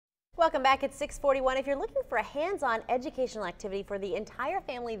Welcome back at 6:41. If you're looking for a hands-on educational activity for the entire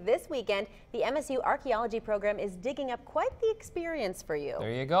family this weekend, the MSU Archaeology program is digging up quite the experience for you.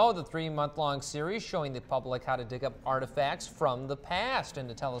 There you go, the 3-month-long series showing the public how to dig up artifacts from the past. And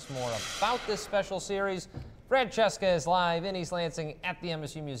to tell us more about this special series, Francesca is live in East Lansing at the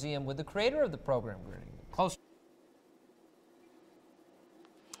MSU Museum with the creator of the program. We're getting close.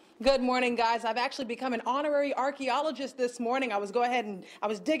 Good morning, guys. I've actually become an honorary archaeologist this morning. I was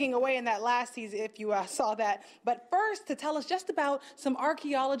digging away in that last season, if you saw that. But first, to tell us just about some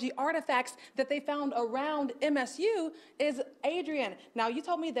archaeology artifacts that they found around MSU is Adrianne. Now, you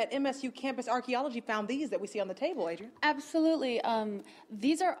told me that MSU Campus Archaeology found these that we see on the table, Adrianne. Absolutely.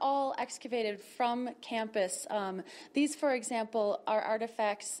 These are all excavated from campus. These, for example, are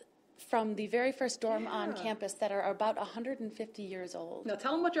artifacts from the very first dorm on campus that are about 150 years old. Now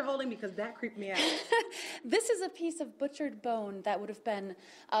tell them what you're holding, because that creeped me out. This is a piece of butchered bone that would have been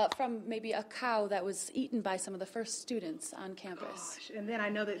from maybe a cow that was eaten by some of the first students on campus. Gosh, and then I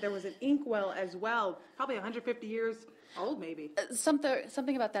know that there was an inkwell as well, probably 150 years old maybe.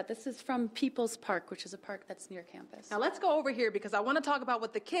 Something about that. This is from People's Park, which is a park that's near campus. Now let's go over here, because I want to talk about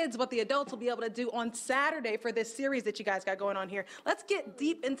what the adults will be able to do on Saturday for this series that you guys got going on here. Let's get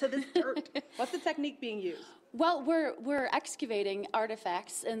deep into this dirt. What's the technique being used? Well, we're excavating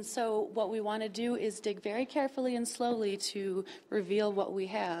artifacts, and so what we want to do is dig very carefully and slowly to reveal what we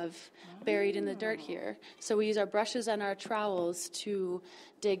have buried in the dirt here. So we use our brushes and our trowels to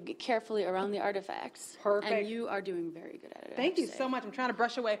dig carefully around the artifacts. Perfect. And you are doing very good at it. Thank you so much. I'm trying to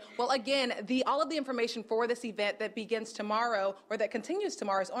brush away. Well, again, all of the information for this event that begins tomorrow, or that continues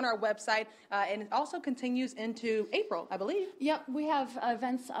tomorrow, is on our website, and it also continues into April, I believe. Yep, we have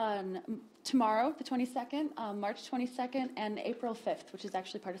events on tomorrow, the 22nd, March 22nd, and April 5th, which is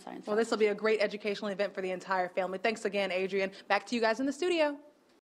actually part of Science. Well, this will be a great educational event for the entire family. Thanks again, Adrianne. Back to you guys in the studio.